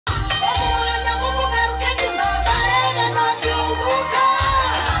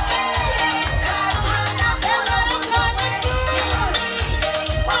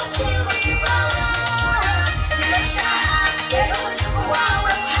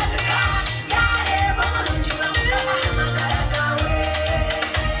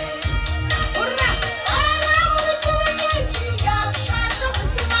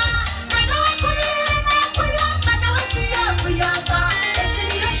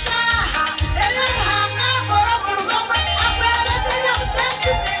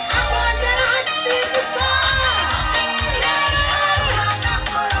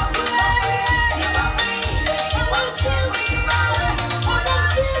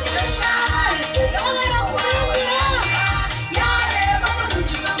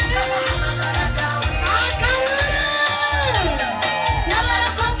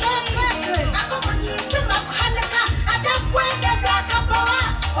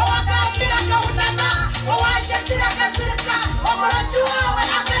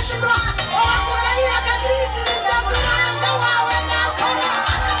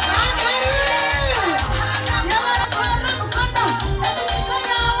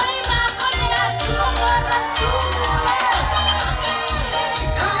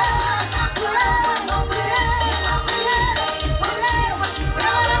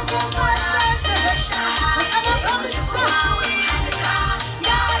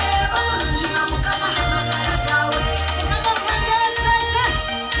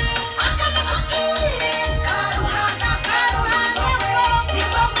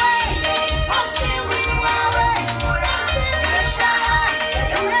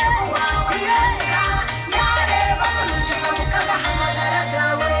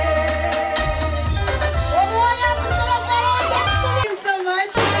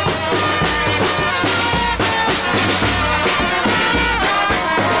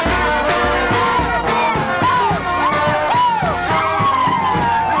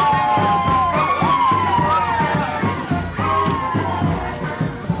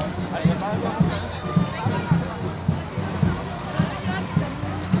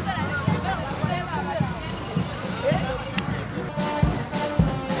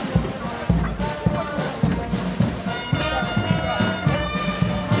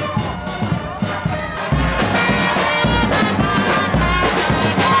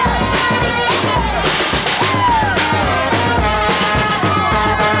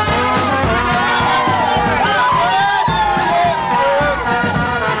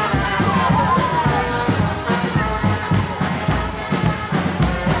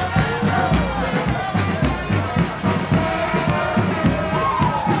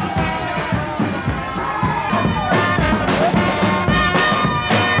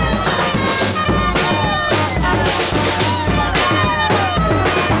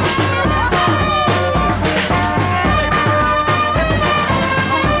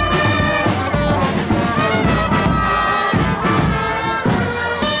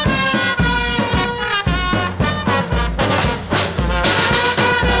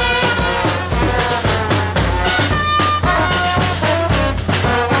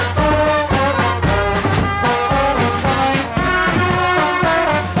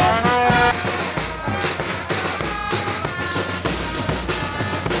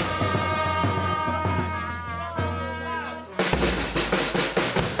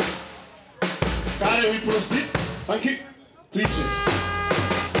we proceed? Thank you. Teaching.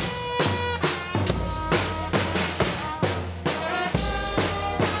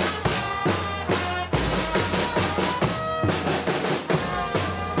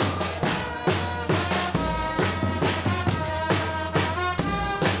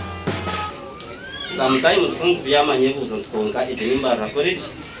 Sometimes kung kuyama nyebu zantukonga it is Mbarara College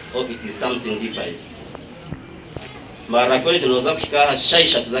or it is something different. Mbarara College noza kukikara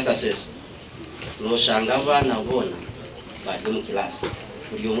shaisha tuzakasera. No shangava na bona baje mu class.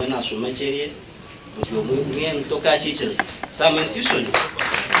 Buri umwe nashomekereye, buri umwe mutoka teachers. Some institutions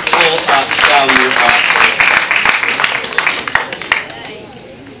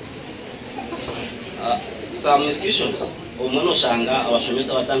some institutions umuntu shanga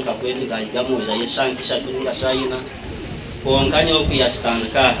abashomesa batanka kwezi gayigamuza yeshankisha tuninga shayina konkanya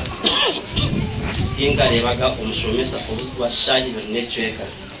okuyastandika kinga rebaga umushomesa obuzwa shayi network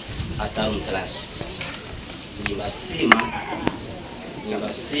atarum class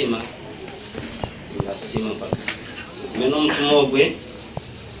nibasima paka meno mtumogwe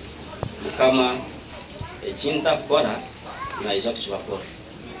kama echinta kora na iza kuchibakora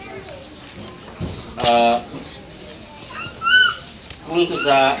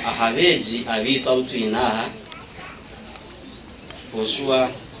kunguza ahabeji abitwa utwinaha foshua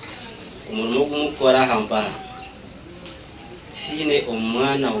umurimo gumukora hamba hine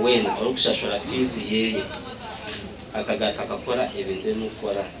omwana wena okushashura fees yeye akagata akakora ebintu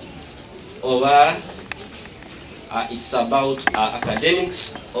mukora oba it's about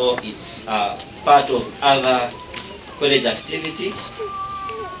academics or it's part of other college activities.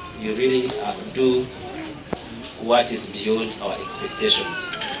 You really do what is beyond our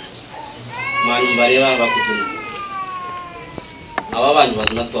expectations. Mbarara bakuzina abantu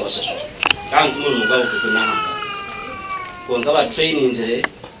bazina twabashasho kandi umuntu mugabo kuzina hamba konga ba training nzire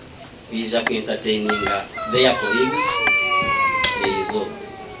biza ku entertaininga their colleagues ezo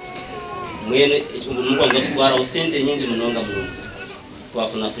mwene umuntu ngwa gutwara usinde nyinji munonga mulungu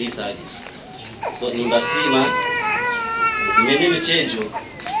twafuna free service so nimbasima mene mechejo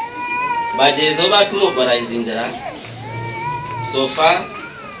bajezo batumogorize injara. So far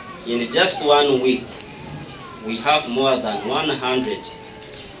in just 1 week we have more than 100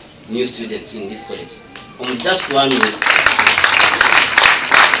 new students in this college. Just 1 week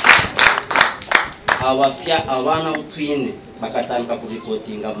awasya abana utwine bakatanka ku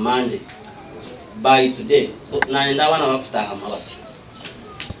reporting Monday by today. So naenda abana bafutaha mabasi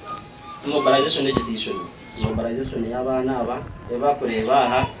mobilization education mobilization y'abana aba ebakureba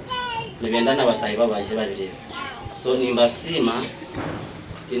aha nibenda nabatayi babaje babireba. So nimbasima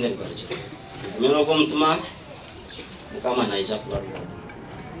ine bwarjo mero ko mutuma mukama naija kubarwa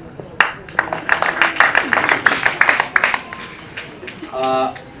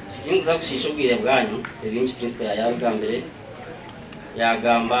yunguza kushishobwire bwanyu ebinji principal yayaga mbere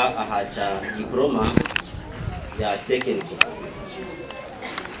yagamba ahacha diploma ya technical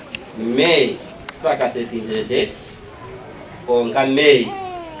May spaka setting dates onka May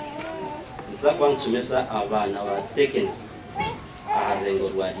nza kwansumesa abana ba technical aharengo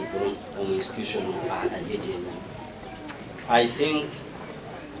rwa diploma mu institution ahagejena. I think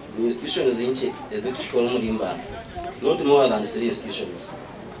the institutions zinchi ezikuchikola muri Mbarara not more than 3 institutions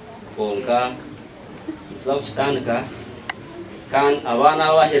konka nza kuchitandika kan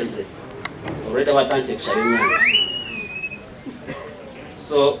abana baherze already batangiye kushaba imyanya.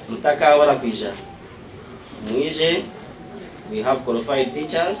 So mutaka wara kwisha mwije we have qualified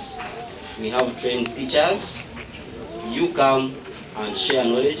teachers, we have trained teachers. You come and share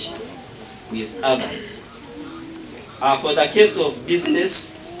knowledge with others. For the case of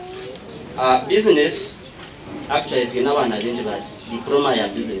business, actually we now have a diploma ya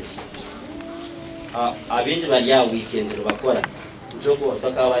business. Abinji bali ya weekend bakora njoko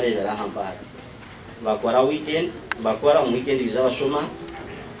toka walera la hamba bakora weekend bakora weekend bizaba shoma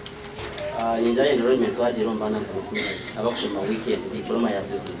ninja enrollment wajiro mbana ngakuru abakushoma weekend diploma ya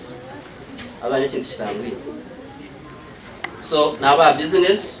business abanye chintu kitangwi. So naba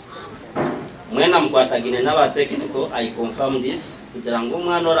business mwena mkwatagine naba technical I confirm this kugira ngo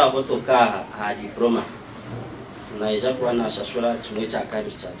umwana orahotoka ha diploma naija kuba nashashura kimwe cya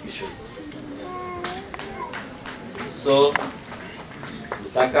kabiri cya tuition. So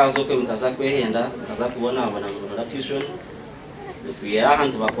mutakazo kwe mukaza kwehenda mukaza kubona abana muri tuition tuyera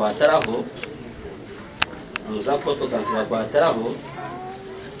ahantu bakwataraho muza kotoka ahantu bakwataraho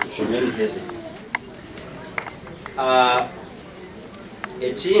ushobye muheze.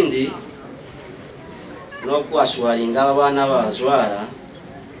 Ekindi no kwashwaringa abana bajwara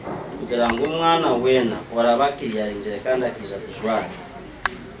kugira ngo umwana wena warabakiriya injere kandi akija kujwara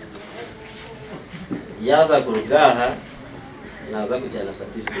yaza kurugaha naza kujyana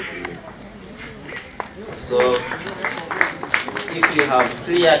certificate. So if you have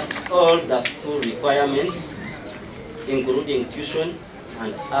cleared all the school requirements, including tuition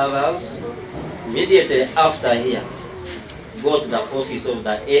and others, immediately after here, go to the office of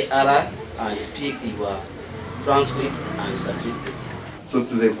the AR and pick your transcript and certificate. So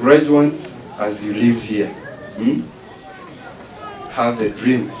to the graduates, as you live here, have a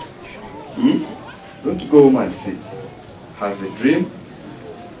dream. Don't go home and sit. Have a dream.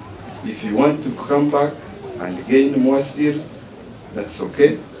 If you want to come back and gain more skills, that's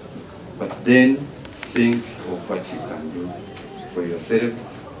okay. But then think of what you can do for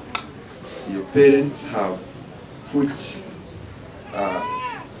yourselves. Your parents have put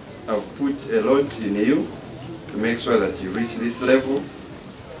a lot in you to make sure that you reach this level.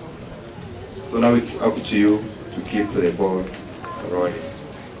 So now it's up to you to keep the ball rolling.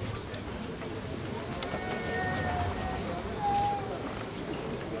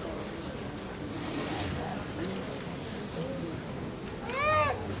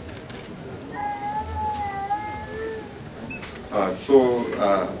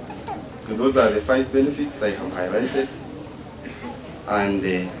 Those are the 5 benefits I have highlighted, and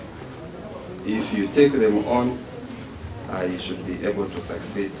if you take them on, you should be able to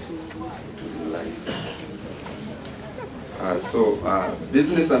succeed in life.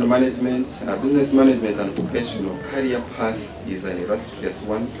 Business management and vocational career path is an illustrious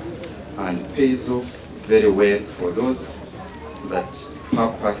one and pays off very well for those that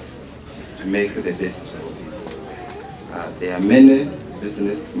purpose to make the best of it. There are many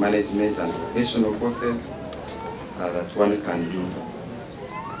business management and vocational courses that one can do,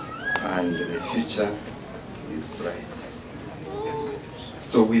 and the future is bright.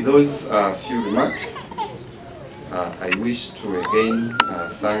 So with those few remarks, I wish to again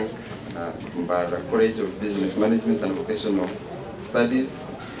thank Mbarara College of Business Management and Vocational Studies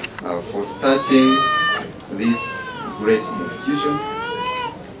for starting this great institution,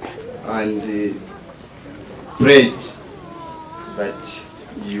 and pray that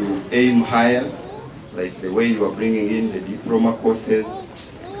you aim higher, like the way you are bringing in the diploma courses,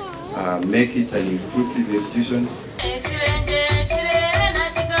 make it an inclusive institution.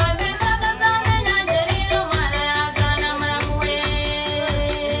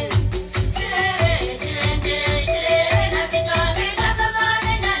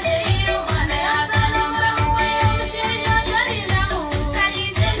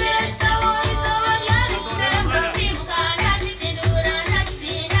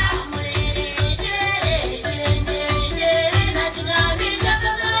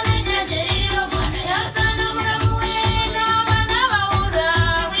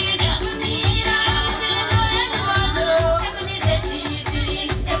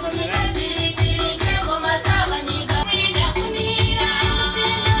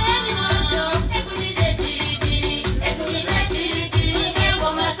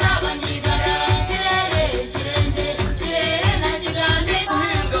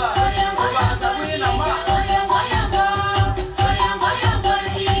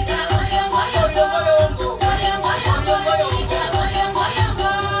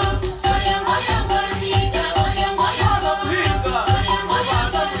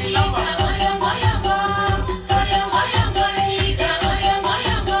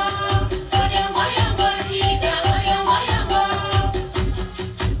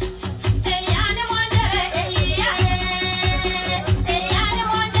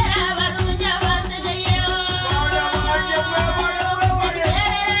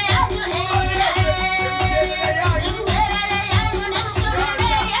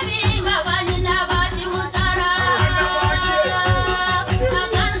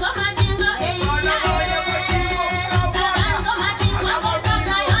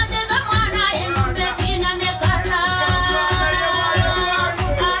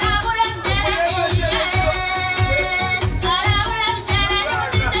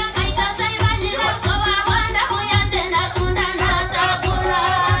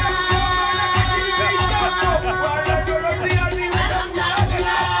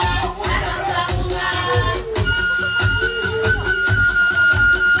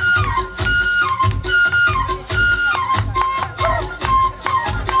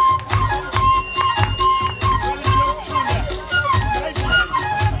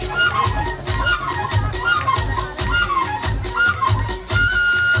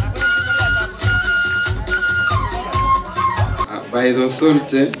 By the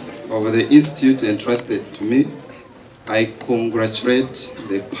authority of the institute entrusted to me, I congratulate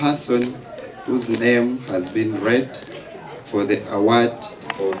the person whose name has been read for the award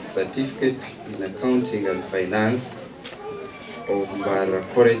of Certificate in Accounting and Finance of Mbarara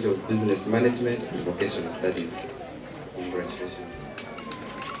College of Business Management and Vocational Studies. Congratulations.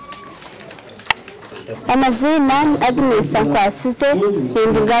 Amazina Agnes Ankwasize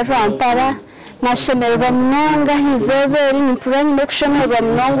Indugaju Ampara nashemerwa mnonga hizoberi nimpuranye no kushemerwa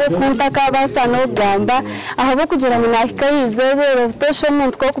mnongo kuntaka basa no gamba aho kugira ngo nahika hizobero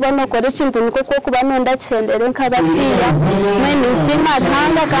utoshement ko kuba no kore kintu niko ko kuba no ndachendere nkabatiya mwene nsima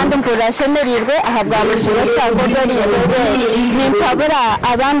dhanga kandi mpura shemerirwe ahabwamujiro cyangwa dori hizoberi nimpabura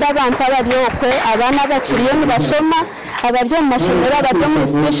abandi abantu abaryokwe abana bakiriye nibashoma abaryo mu mashomero abaryo mu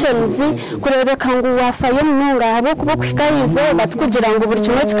stations kurebeka ngo wafayo mnonga abo kuba kwikayizo batukugira ngo buri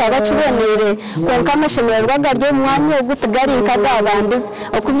kimwe kikaba kibonere konka amashomero rwagaryo mwanya wo gutugari nkadabandize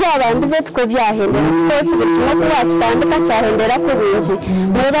okubyabandize twe byahendera of course buri kimwe kuba kitandika cyahendera ko bingi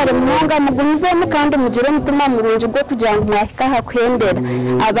mwebare mnonga mugumizemo kandi mugire mutuma murungi bwo kugira ngo mwahika hakwendera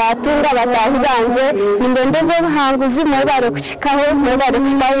abatunga batahi banje nimbendezo buhanguzi mwebare kukikaho mwebare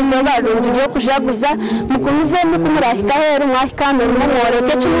kikayizo barungi byo kujaguza mugumizemo kumurahika hero mwahikame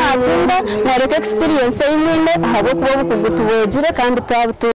mworeke kimwatunga mworeke experience y'imwe ahabo kubo bukugutubogire kandi twabutu